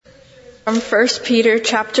From 1 Peter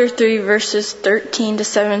chapter 3 verses 13 to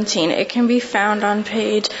 17. It can be found on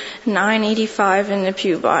page 985 in the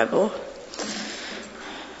Pew Bible.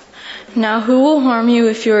 Now who will harm you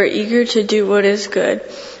if you are eager to do what is good?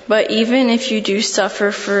 But even if you do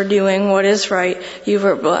suffer for doing what is right, you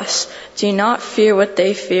are blessed. Do not fear what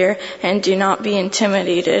they fear, and do not be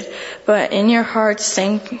intimidated. But in your hearts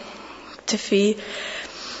sanctify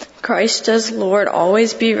Christ as Lord.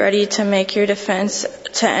 Always be ready to make your defense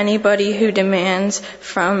to anybody who demands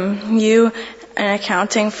from you an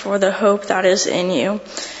accounting for the hope that is in you.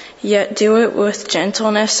 Yet do it with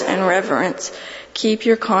gentleness and reverence. Keep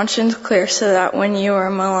your conscience clear so that when you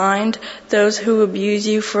are maligned, those who abuse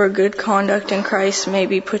you for good conduct in Christ may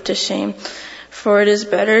be put to shame. For it is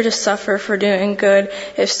better to suffer for doing good,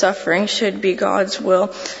 if suffering should be God's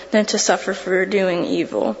will, than to suffer for doing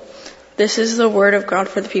evil. This is the word of God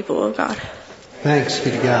for the people of God. Thanks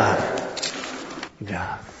be to God.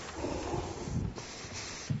 God.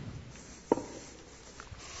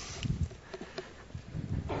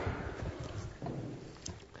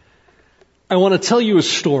 I want to tell you a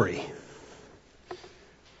story.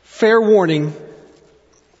 Fair warning,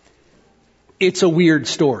 it's a weird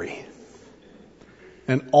story.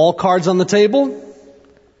 And all cards on the table,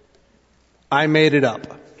 I made it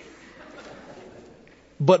up.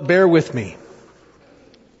 But bear with me.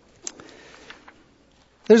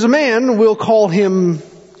 There's a man, we'll call him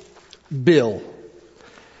Bill.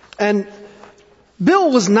 And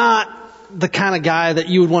Bill was not the kind of guy that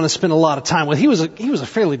you would want to spend a lot of time with. He was a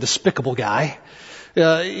fairly despicable guy.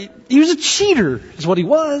 He was a cheater, is what he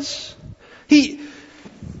was. He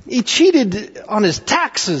cheated on his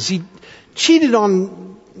taxes. He cheated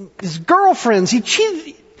on his girlfriends. He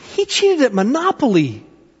cheated at Monopoly.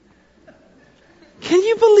 Can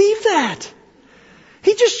you believe that?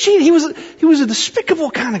 He just cheated. He was a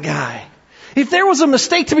despicable kind of guy. If there was a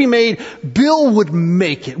mistake to be made, Bill would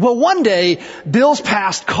make it. Well, one day, Bill's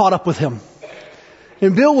past caught up with him.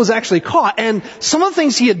 And Bill was actually caught. And some of the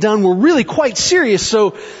things he had done were really quite serious.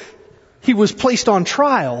 So he was placed on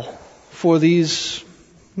trial for these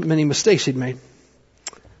many mistakes he'd made.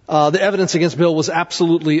 The evidence against Bill was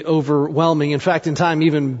absolutely overwhelming. In fact, in time,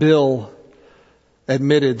 even Bill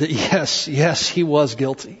admitted that yes, he was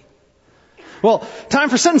guilty. Well, time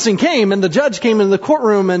for sentencing came, and the judge came into the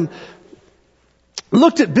courtroom and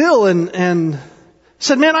looked at Bill and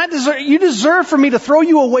said, "Man, you deserve for me to throw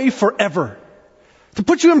you away forever, to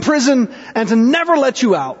put you in prison and to never let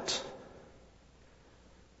you out.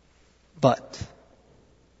 But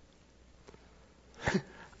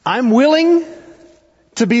I'm willing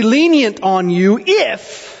to be lenient on you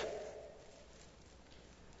if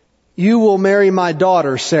you will marry my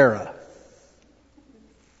daughter, Sarah."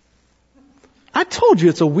 I told you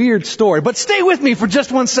it's a weird story, but stay with me for just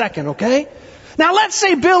 1 second, okay? Now let's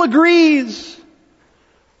say Bill agrees.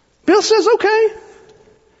 Bill says okay.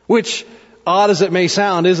 Which, odd as it may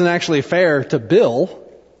sound, isn't actually fair to Bill,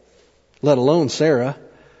 let alone Sarah.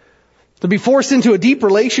 To be forced into a deep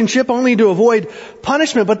relationship only to avoid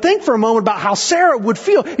punishment. But think for a moment about how Sarah would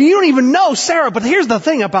feel. You don't even know Sarah, but here's the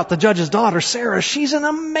thing about the judge's daughter, Sarah. She's an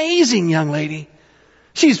amazing young lady.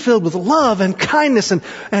 She's filled with love and kindness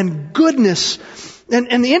and goodness.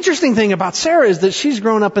 And the interesting thing about Sarah is that she's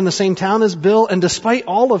grown up in the same town as Bill, and despite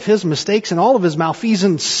all of his mistakes and all of his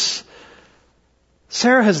malfeasance,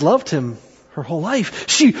 Sarah has loved him her whole life.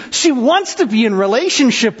 She wants to be in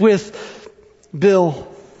relationship with Bill.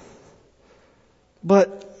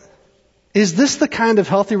 But is this the kind of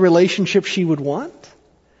healthy relationship she would want?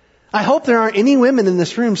 I hope there aren't any women in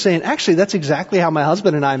this room saying, actually, that's exactly how my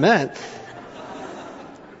husband and I met.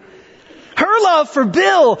 Her love for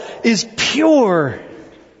Bill is pure.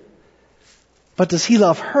 But does he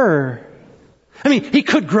love her? I mean, he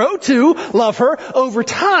could grow to love her over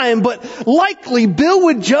time, but likely Bill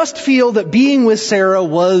would just feel that being with Sarah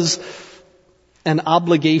was an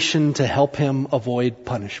obligation to help him avoid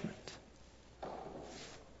punishment.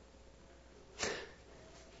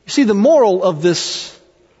 You see, the moral of this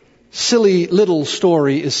silly little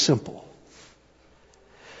story is simple.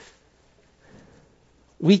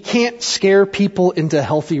 We can't scare people into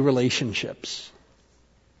healthy relationships.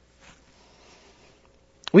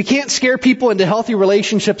 We can't scare people into healthy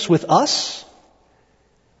relationships with us.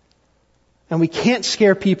 And we can't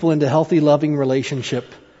scare people into healthy, loving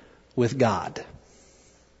relationship with God.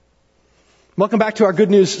 Welcome back to our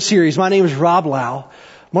Good News series. My name is Rob Lau,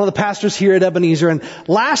 one of the pastors here at Ebenezer. And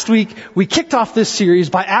last week, we kicked off this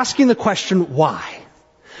series by asking the question, why?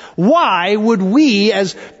 Why would we,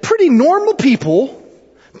 as pretty normal people,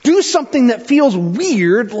 do something that feels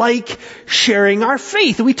weird like sharing our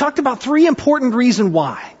faith? And we talked about 3 important reasons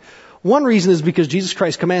why. One reason is because Jesus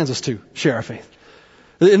Christ commands us to share our faith.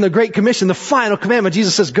 In the Great Commission, the final commandment,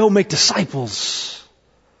 Jesus says, go make disciples.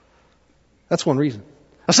 That's one reason.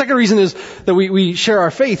 A second reason is that we share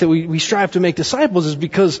our faith, that we strive to make disciples, is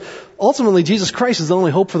because ultimately Jesus Christ is the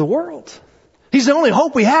only hope for the world. He's the only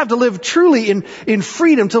hope we have to live truly in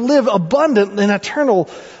freedom, to live abundant and eternal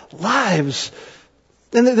lives.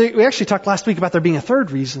 And we actually talked last week about there being a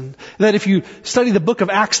third reason, that if you study the book of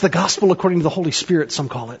Acts, the gospel according to the Holy Spirit, some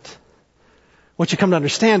call it. What you come to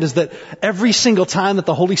understand is that every single time that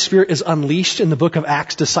the Holy Spirit is unleashed in the book of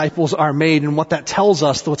Acts, disciples are made. And what that tells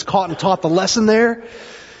us, what's caught and taught, the lesson there,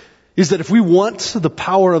 is that if we want the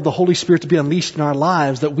power of the Holy Spirit to be unleashed in our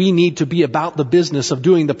lives, that we need to be about the business of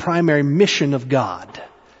doing the primary mission of God,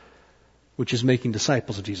 which is making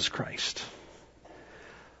disciples of Jesus Christ.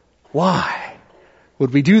 Why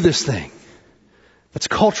would we do this thing that's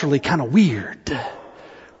culturally kind of weird?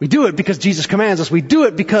 We do it because Jesus commands us. We do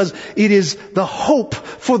it because it is the hope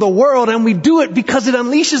for the world, and we do it because it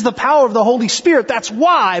unleashes the power of the Holy Spirit. That's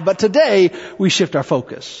why. But today, we shift our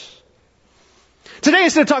focus. Today,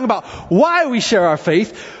 instead of talking about why we share our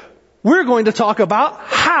faith, we're going to talk about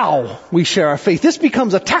how we share our faith. This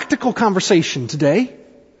becomes a tactical conversation today.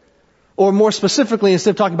 Or more specifically,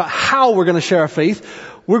 instead of talking about how we're going to share our faith,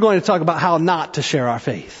 we're going to talk about how not to share our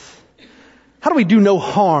faith. How do we do no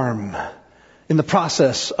harm in the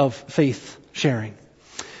process of faith sharing?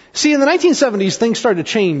 See, in the 1970s, things started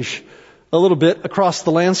to change a little bit across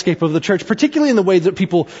the landscape of the church, particularly in the way that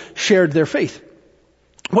people shared their faith.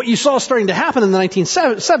 What you saw starting to happen in the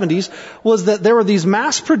 1970s was that there were these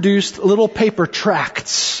mass-produced little paper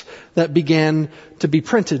tracts that began to be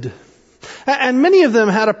printed. And many of them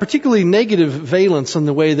had a particularly negative valence in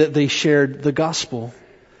the way that they shared the gospel.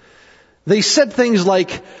 They said things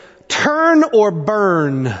like, turn or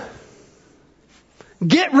burn.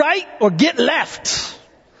 Get right or get left.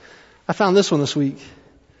 I found this one this week.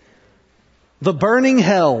 The burning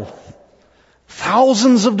hell.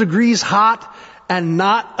 Thousands of degrees hot and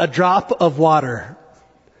not a drop of water.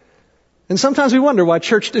 And sometimes we wonder why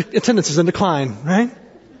church attendance is in decline, right?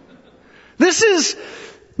 This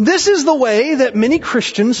is the way that many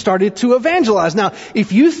Christians started to evangelize. Now,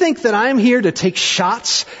 if you think that I'm here to take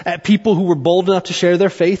shots at people who were bold enough to share their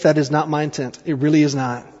faith, that is not my intent. It really is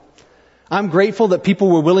not. I'm grateful that people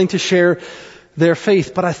were willing to share their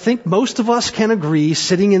faith, but I think most of us can agree,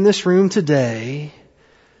 sitting in this room today,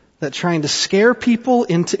 that trying to scare people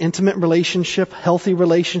into intimate relationship, healthy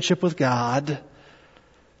relationship with God,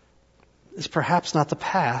 is perhaps not the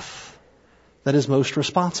path that is most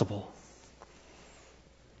responsible.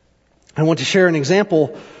 I want to share an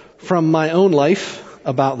example from my own life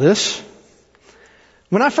about this.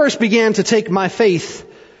 When I first began to take my faith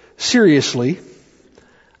seriously,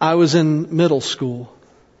 I was in middle school.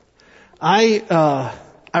 I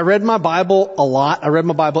read my Bible a lot. I read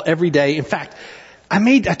my Bible every day. In fact,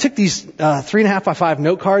 I took these 3.5 by 5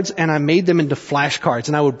 note cards and I made them into flashcards,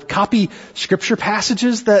 and I would copy scripture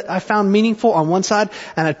passages that I found meaningful on one side,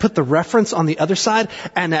 and I'd put the reference on the other side,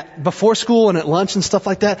 and before school and at lunch and stuff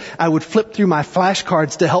like that, I would flip through my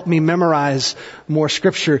flashcards to help me memorize more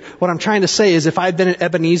scripture. What I'm trying to say is if I'd been at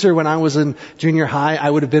Ebenezer when I was in junior high, I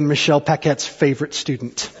would have been Michelle Paquette's favorite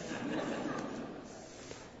student.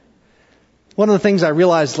 One of the things I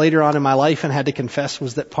realized later on in my life and had to confess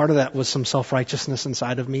was that part of that was some self-righteousness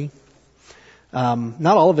inside of me.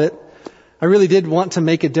 Not all of it. I really did want to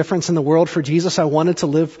make a difference in the world for Jesus. I wanted to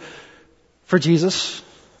live for Jesus.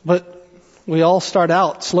 But we all start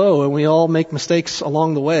out slow and we all make mistakes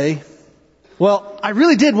along the way. Well, I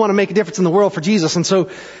really did want to make a difference in the world for Jesus. And so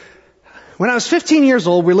when I was 15 years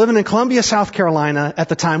old, we were living in Columbia, South Carolina at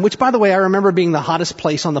the time, which, by the way, I remember being the hottest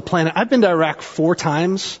place on the planet. I've been to Iraq 4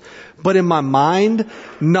 times, but in my mind,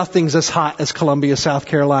 nothing's as hot as Columbia, South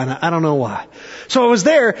Carolina. I don't know why. So I was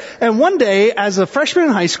there, and one day, as a freshman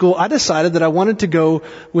in high school, I decided that I wanted to go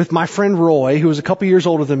with my friend Roy, who was a couple years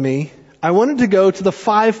older than me. I wanted to go to the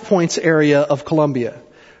 5 Points area of Columbia,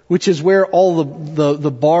 which is where all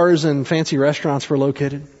the bars and fancy restaurants were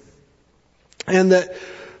located. And that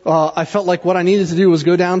I felt like what I needed to do was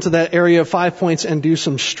go down to that area of 5 Points and do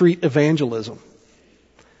some street evangelism.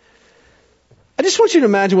 I just want you to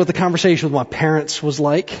imagine what the conversation with my parents was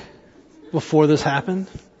like before this happened,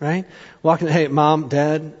 right? Walking, hey, Mom,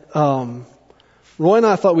 Dad, Roy and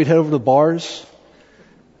I thought we'd head over to the bars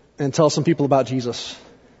and tell some people about Jesus.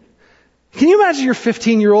 Can you imagine your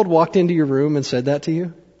 15-year-old walked into your room and said that to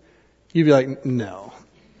you? You'd be like, no.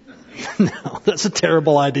 No, that's a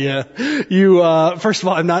terrible idea. First of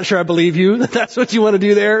all, I'm not sure I believe you that that's what you want to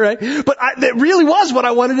do there, right? But that really was what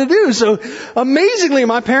I wanted to do. So amazingly,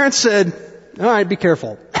 my parents said, all right, be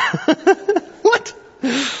careful. What?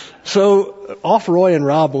 So off Roy and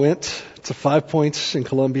Rob went to 5 Points in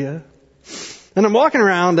Columbia. And I'm walking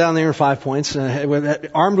around down there in 5 Points,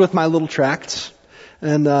 armed with my little tracts,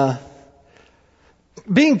 and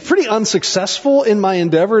being pretty unsuccessful in my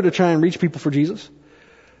endeavor to try and reach people for Jesus,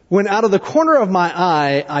 when out of the corner of my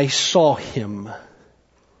eye, I saw him.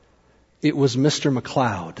 It was Mr.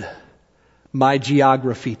 McLeod, my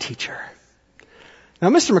geography teacher.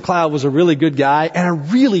 Now, Mr. McLeod was a really good guy and a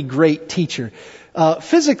really great teacher.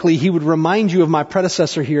 Physically, he would remind you of my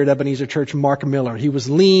predecessor here at Ebenezer Church, Mark Miller. He was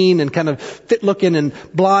lean and kind of fit-looking and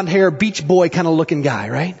blonde hair, beach boy kind of looking guy,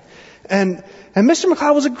 right? And Mr.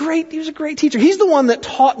 McLeod was a great teacher. He's the one that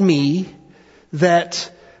taught me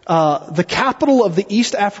that the capital of the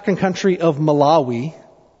East African country of Malawi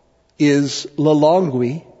is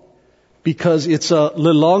Lilongwe, because it's a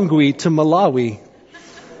Lilongwe to Malawi.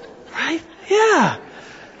 Right? Yeah.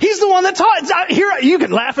 He's the one that taught. It's out here. You can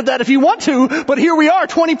laugh at that if you want to, but here we are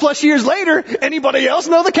 20 plus years later. Anybody else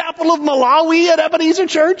know the capital of Malawi at Ebenezer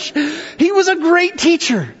Church? He was a great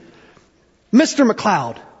teacher. Mr.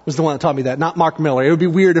 McLeod was the one that taught me that, not Mark Miller. It would be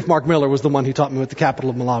weird if Mark Miller was the one who taught me what the capital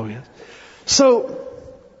of Malawi is. So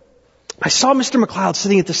I saw Mr. McLeod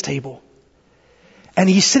sitting at this table, and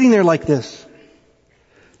he's sitting there like this.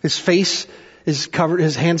 His face is covered,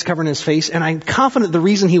 his hands covered in his face, and I'm confident the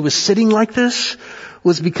reason he was sitting like this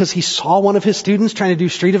was because he saw one of his students trying to do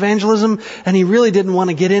street evangelism, and he really didn't want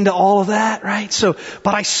to get into all of that, right?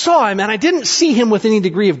 But I saw him, and I didn't see him with any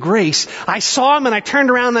degree of grace. I saw him, and I turned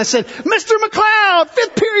around and I said, "Mr. McLeod,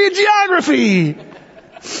 5th period geography."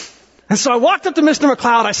 And so I walked up to Mr.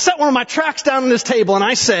 McLeod, I set one of my tracts down on his table, and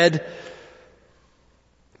I said,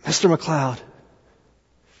 "Mr. McLeod,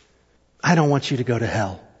 I don't want you to go to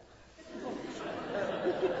hell."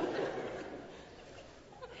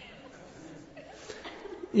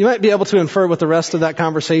 You might be able to infer what the rest of that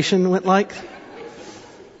conversation went like.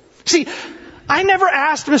 See, I never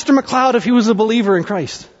asked Mr. McLeod if he was a believer in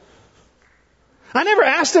Christ. I never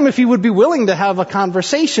asked him if he would be willing to have a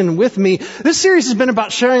conversation with me. This series has been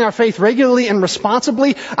about sharing our faith regularly and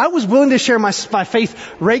responsibly. I was willing to share my faith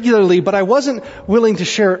regularly, but I wasn't willing to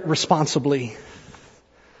share it responsibly.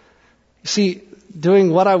 You see,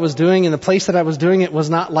 doing what I was doing in the place that I was doing it was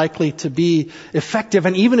not likely to be effective.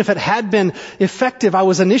 And even if it had been effective, I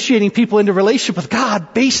was initiating people into relationship with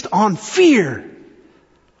God based on fear.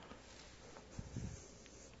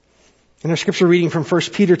 In our scripture reading from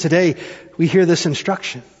 1 Peter today, we hear this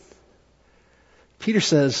instruction. Peter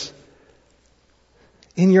says,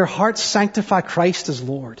 "In your hearts sanctify Christ as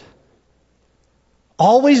Lord.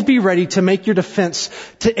 Always be ready to make your defense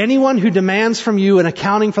to anyone who demands from you an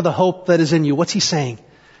accounting for the hope that is in you." What's he saying?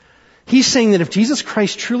 He's saying that if Jesus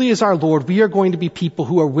Christ truly is our Lord, we are going to be people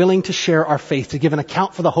who are willing to share our faith, to give an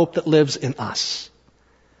account for the hope that lives in us.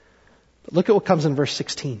 But look at what comes in verse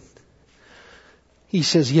 16. He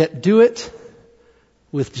says, "Yet do it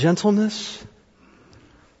with gentleness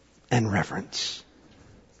and reverence."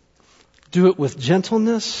 Do it with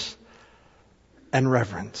gentleness and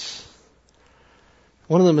reverence.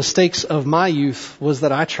 One of the mistakes of my youth was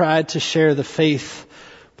that I tried to share the faith,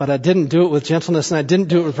 but I didn't do it with gentleness and I didn't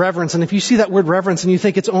do it with reverence. And if you see that word reverence and you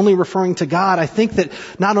think it's only referring to God, I think that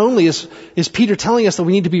not only is Peter telling us that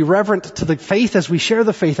we need to be reverent to the faith as we share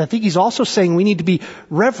the faith, I think he's also saying we need to be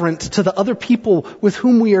reverent to the other people with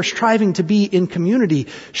whom we are striving to be in community.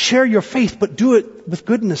 Share your faith, but do it with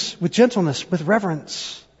goodness, with gentleness, with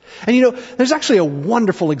reverence. And you know, there's actually a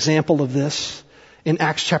wonderful example of this in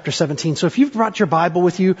Acts chapter 17. So if you've brought your Bible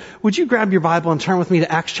with you, would you grab your Bible and turn with me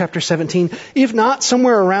to Acts chapter 17? If not,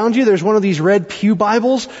 somewhere around you, there's one of these red pew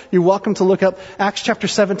Bibles. You're welcome to look up Acts chapter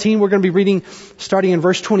 17. We're going to be reading starting in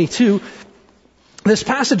verse 22. This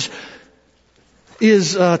passage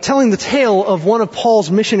is telling the tale of one of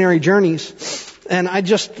Paul's missionary journeys. And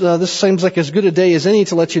this seems like as good a day as any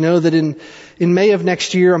to let you know that in May of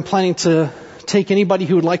next year, I'm planning to take anybody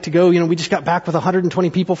who would like to go. You know, we just got back with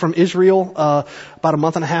 120 people from Israel about a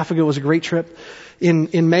month and a half ago. It was a great trip.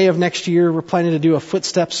 In May of next year, we're planning to do a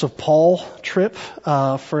Footsteps of Paul trip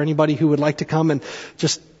for anybody who would like to come. And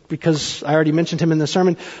just because I already mentioned him in the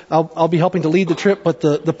sermon, I'll be helping to lead the trip. But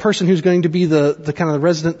the person who's going to be the kind of the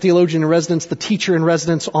resident theologian in residence, the teacher in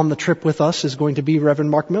residence on the trip with us is going to be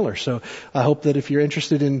Reverend Mark Miller. So I hope that if you're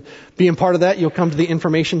interested in being part of that, you'll come to the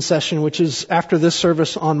information session, which is after this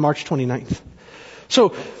service on March 29th.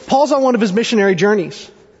 So Paul's on one of his missionary journeys,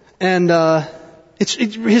 and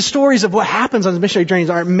his stories of what happens on his missionary journeys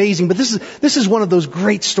are amazing. But this is one of those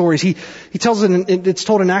great stories. He tells it. It's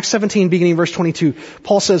told in Acts 17, beginning verse 22.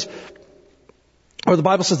 Paul says, or the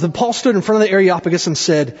Bible says that Paul stood in front of the Areopagus and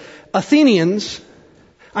said, "Athenians,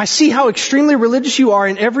 I see how extremely religious you are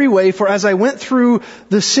in every way, for as I went through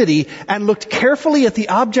the city and looked carefully at the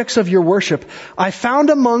objects of your worship, I found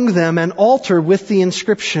among them an altar with the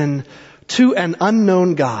inscription, to an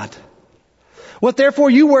unknown God. What therefore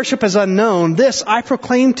you worship as unknown, this I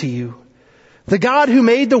proclaim to you. The God who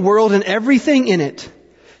made the world and everything in it,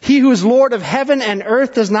 He who is Lord of heaven and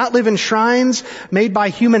earth, does not live in shrines made by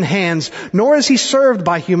human hands, nor is He served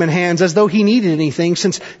by human hands as though He needed anything,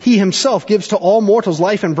 since He Himself gives to all mortals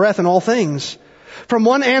life and breath and all things. From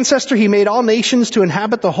one ancestor He made all nations to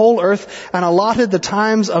inhabit the whole earth and allotted the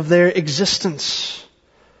times of their existence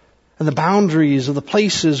and the boundaries of the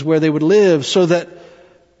places where they would live, so that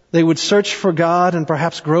they would search for God and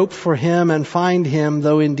perhaps grope for Him and find Him,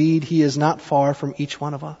 though indeed He is not far from each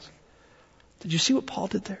one of us. Did you see what Paul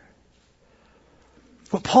did there?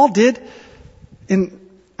 What Paul did in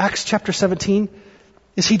Acts chapter 17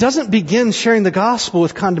 is he doesn't begin sharing the gospel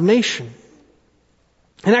with condemnation.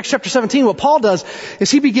 In Acts chapter 17, what Paul does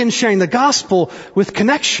is he begins sharing the gospel with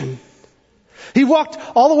connection. He walked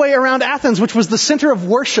all the way around Athens, which was the center of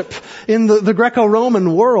worship in the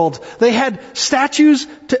Greco-Roman world. They had statues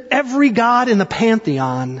to every god in the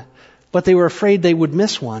pantheon, but they were afraid they would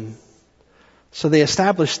miss one. So they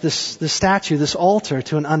established this statue, this altar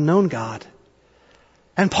to an unknown God.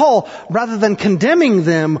 And Paul, rather than condemning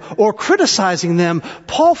them or criticizing them,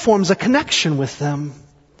 Paul forms a connection with them.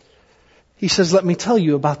 He says, let me tell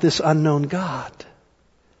you about this unknown God.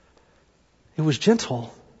 It was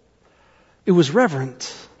gentle. It was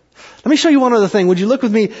reverent. Let me show you one other thing. Would you look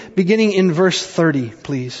with me beginning in verse 30,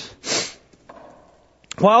 please?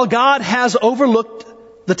 While God has overlooked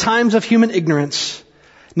the times of human ignorance,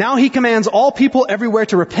 now He commands all people everywhere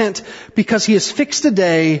to repent, because He has fixed a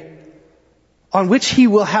day on which He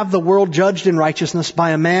will have the world judged in righteousness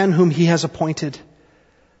by a man whom He has appointed.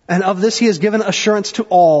 And of this He has given assurance to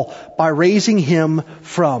all by raising Him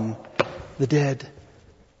from the dead.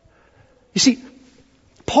 You see,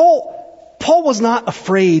 Paul was not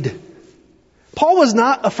afraid. Paul was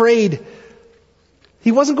not afraid.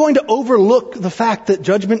 He wasn't going to overlook the fact that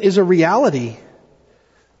judgment is a reality.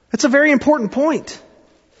 It's a very important point.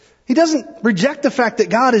 He doesn't reject the fact that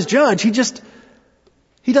God is judge. He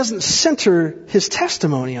doesn't center his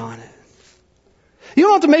testimony on it. You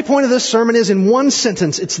know what the main point of this sermon is? In one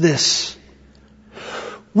sentence, it's this.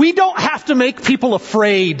 We don't have to make people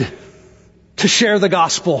afraid to share the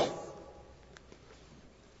gospel,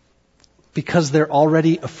 because they're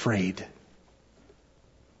already afraid.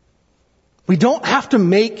 We don't have to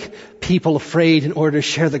make people afraid in order to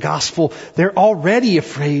share the gospel. They're already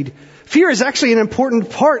afraid. Fear is actually an important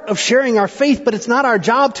part of sharing our faith, but it's not our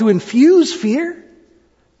job to infuse fear.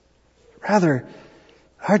 Rather,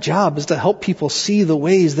 our job is to help people see the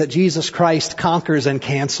ways that Jesus Christ conquers and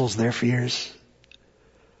cancels their fears.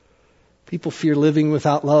 People fear living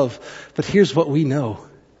without love, but here's what we know.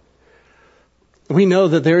 We know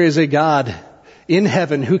that there is a God in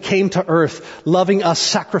heaven who came to earth loving us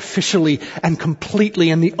sacrificially and completely,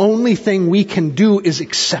 and the only thing we can do is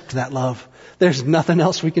accept that love. There's nothing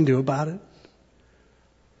else we can do about it.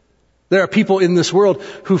 There are people in this world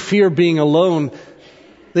who fear being alone.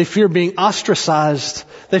 They fear being ostracized.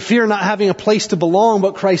 They fear not having a place to belong,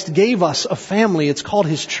 but Christ gave us a family. It's called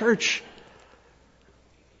His church.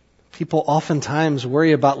 People oftentimes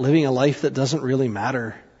worry about living a life that doesn't really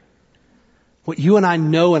matter. What you and I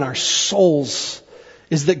know in our souls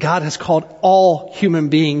is that God has called all human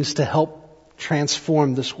beings to help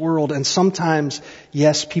transform this world. And sometimes,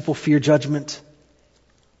 yes, people fear judgment.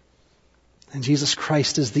 And Jesus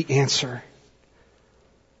Christ is the answer.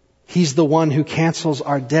 He's the one who cancels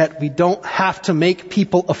our debt. We don't have to make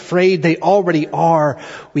people afraid. They already are.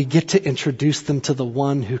 We get to introduce them to the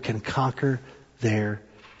one who can conquer their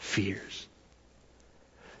fears.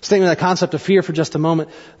 Staying with that concept of fear for just a moment,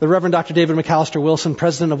 the Reverend Dr. David McAllister Wilson,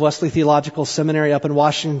 president of Wesley Theological Seminary up in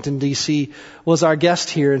Washington, D.C., was our guest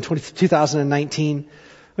here in 2019.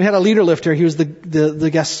 We had a leader lifter. He was the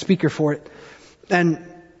guest speaker for it. And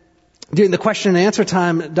during the question and answer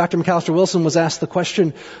time, Dr. McAllister Wilson was asked the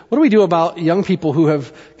question, what do we do about young people who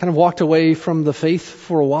have kind of walked away from the faith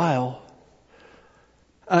for a while?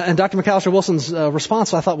 And Dr. McAllister Wilson's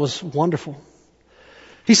response, I thought, was wonderful.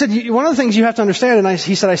 He said, one of the things you have to understand, and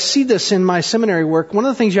he said, I see this in my seminary work, one of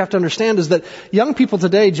the things you have to understand is that young people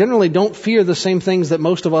today generally don't fear the same things that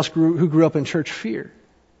most of us who grew up in church fear.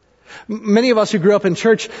 Many of us who grew up in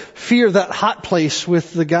church fear that hot place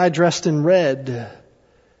with the guy dressed in red.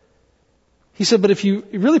 He said, but if you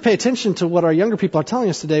really pay attention to what our younger people are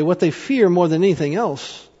telling us today, what they fear more than anything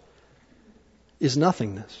else is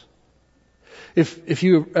nothingness. If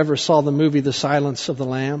you ever saw the movie The Silence of the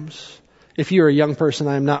Lambs, If you're a young person,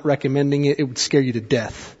 I am not recommending it. It would scare you to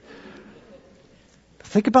death.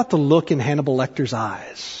 Think about the look in Hannibal Lecter's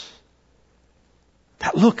eyes.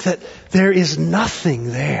 That look that there is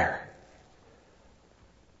nothing there.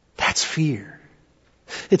 That's fear.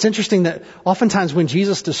 It's interesting that oftentimes when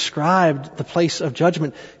Jesus described the place of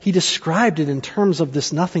judgment, he described it in terms of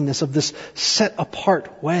this nothingness, of this set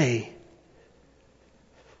apart way.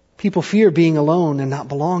 People fear being alone and not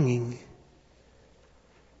belonging.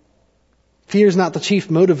 Fear is not the chief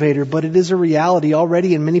motivator, but it is a reality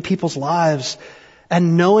already in many people's lives.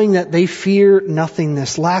 And knowing that they fear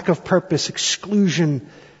nothingness, lack of purpose, exclusion,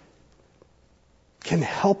 can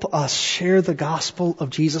help us share the gospel of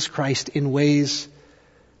Jesus Christ in ways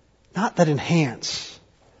not that enhance,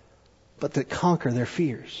 but that conquer their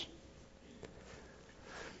fears.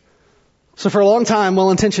 So for a long time,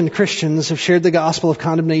 well-intentioned Christians have shared the gospel of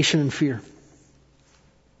condemnation and fear.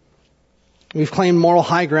 We've claimed moral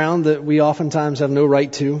high ground that we oftentimes have no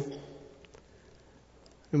right to.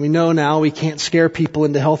 And we know now we can't scare people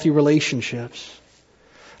into healthy relationships.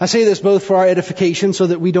 I say this both for our edification so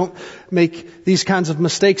that we don't make these kinds of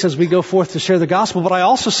mistakes as we go forth to share the gospel, but I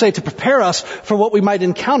also say to prepare us for what we might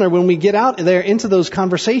encounter when we get out there into those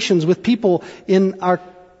conversations with people in our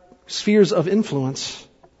spheres of influence.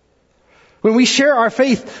 When we share our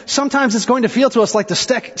faith, sometimes it's going to feel to us like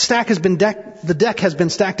the deck has been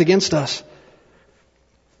stacked against us.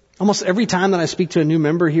 Almost every time that I speak to a new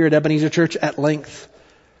member here at Ebenezer Church at length,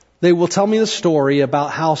 they will tell me the story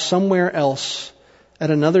about how somewhere else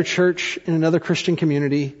at another church in another Christian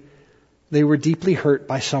community, they were deeply hurt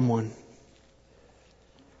by someone.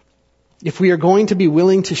 If we are going to be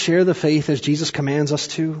willing to share the faith as Jesus commands us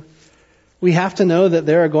to, we have to know that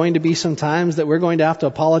there are going to be some times that we're going to have to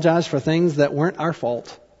apologize for things that weren't our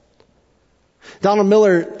fault. Donald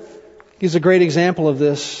Miller gives a great example of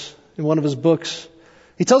this in one of his books.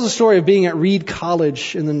 He tells a story of being at Reed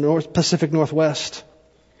College in the Pacific Northwest.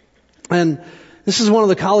 And this is one of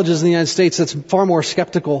the colleges in the United States that's far more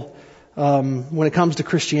skeptical when it comes to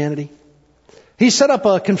Christianity. He set up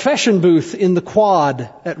a confession booth in the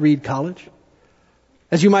quad at Reed College.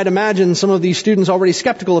 As you might imagine, some of these students already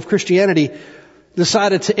skeptical of Christianity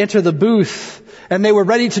decided to enter the booth, and they were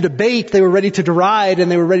ready to debate, they were ready to deride,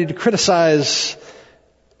 and they were ready to criticize.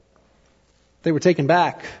 They were taken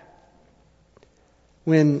back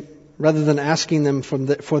when, rather than asking them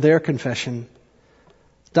for their confession,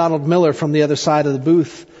 Donald Miller from the other side of the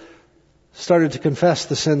booth started to confess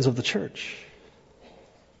the sins of the church.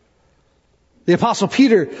 The Apostle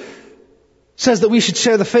Peter says that we should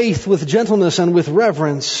share the faith with gentleness and with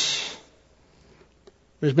reverence.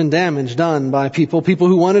 There's been damage done by people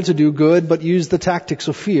who wanted to do good but used the tactics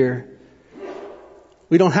of fear.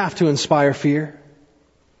 We don't have to inspire fear.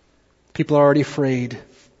 People are already afraid.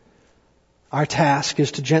 Our task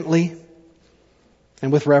is to gently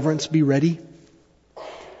and with reverence be ready,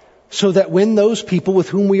 so that when those people with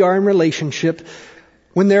whom we are in relationship,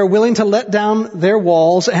 when they're willing to let down their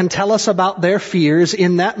walls and tell us about their fears,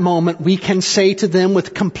 in that moment we can say to them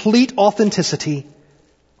with complete authenticity,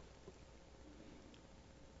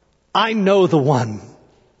 I know the one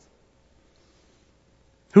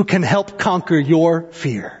who can help conquer your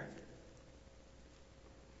fear.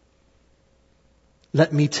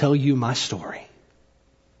 Let me tell you my story.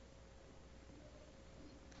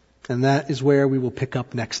 And that is where we will pick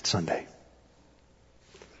up next Sunday.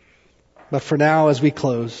 But for now, as we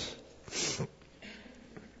close,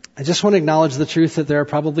 I just want to acknowledge the truth that there are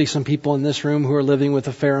probably some people in this room who are living with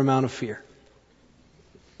a fair amount of fear.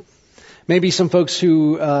 Maybe some folks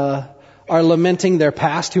who are lamenting their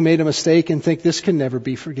past, who made a mistake and think this can never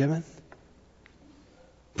be forgiven.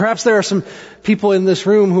 Perhaps there are some people in this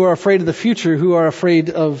room who are afraid of the future, who are afraid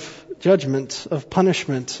of judgment, of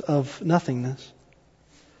punishment, of nothingness.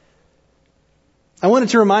 I wanted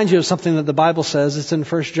to remind you of something that the Bible says. It's in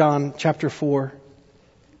 1 John chapter 4.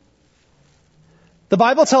 The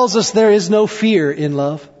Bible tells us there is no fear in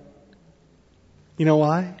love. You know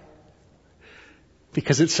why?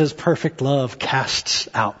 Because it says perfect love casts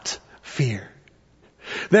out fear.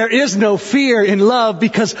 There is no fear in love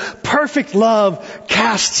because perfect love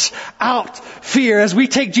casts out fear. As we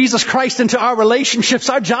take Jesus Christ into our relationships,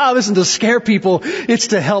 our job isn't to scare people, it's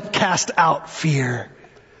to help cast out fear.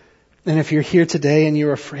 And if you're here today and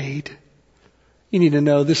you're afraid, you need to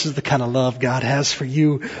know this is the kind of love God has for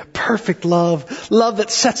you. Perfect love. Love that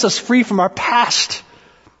sets us free from our past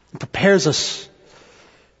and prepares us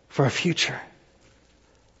for a future.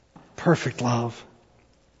 Perfect love.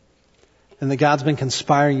 And that God's been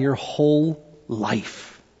conspiring your whole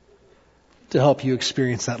life to help you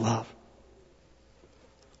experience that love.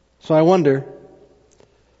 So I wonder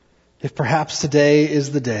if perhaps today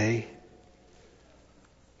is the day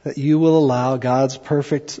that you will allow God's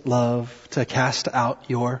perfect love to cast out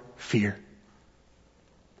your fear.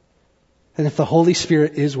 And if the Holy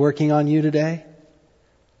Spirit is working on you today,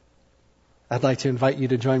 I'd like to invite you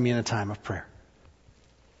to join me in a time of prayer.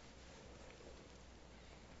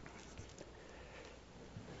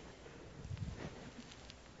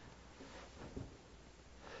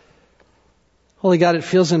 Holy God, it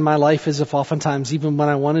feels in my life as if oftentimes, even when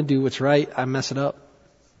I want to do what's right, I mess it up.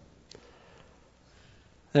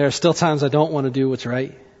 There are still times I don't want to do what's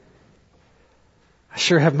right. I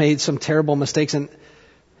sure have made some terrible mistakes, and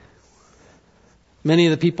many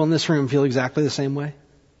of the people in this room feel exactly the same way.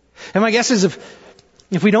 And my guess is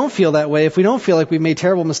if we don't feel that way, if we don't feel like we've made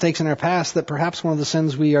terrible mistakes in our past, that perhaps one of the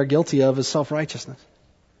sins we are guilty of is self-righteousness.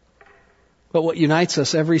 But what unites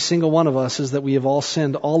us, every single one of us, is that we have all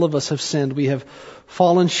sinned. All of us have sinned. We have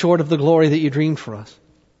fallen short of the glory that you dreamed for us.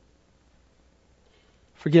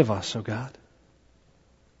 Forgive us, O God.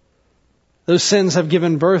 Those sins have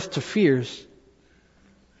given birth to fears.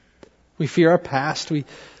 We fear our past. We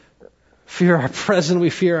fear our present. We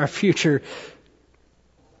fear our future.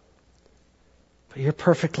 But your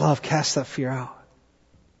perfect love casts that fear out.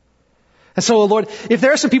 And so, Lord, if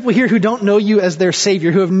there are some people here who don't know you as their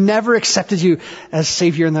Savior, who have never accepted you as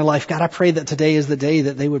Savior in their life, God, I pray that today is the day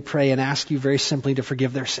that they would pray and ask you very simply to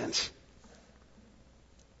forgive their sins.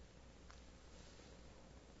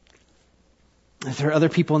 If there are other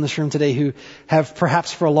people in this room today who have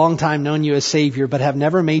perhaps for a long time known you as Savior, but have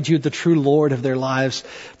never made you the true Lord of their lives,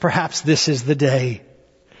 perhaps this is the day.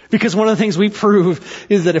 Because one of the things we prove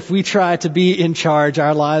is that if we try to be in charge,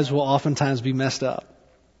 our lives will oftentimes be messed up.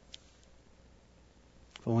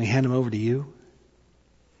 But when we hand them over to you,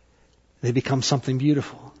 they become something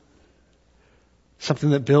beautiful.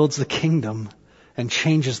 Something that builds the kingdom and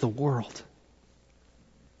changes the world.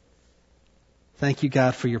 Thank you,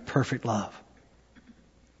 God, for your perfect love.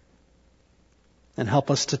 And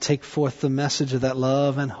help us to take forth the message of that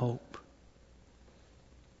love and hope.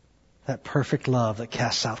 That perfect love that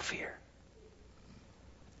casts out fear.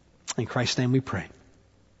 In Christ's name we pray.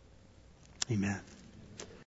 Amen.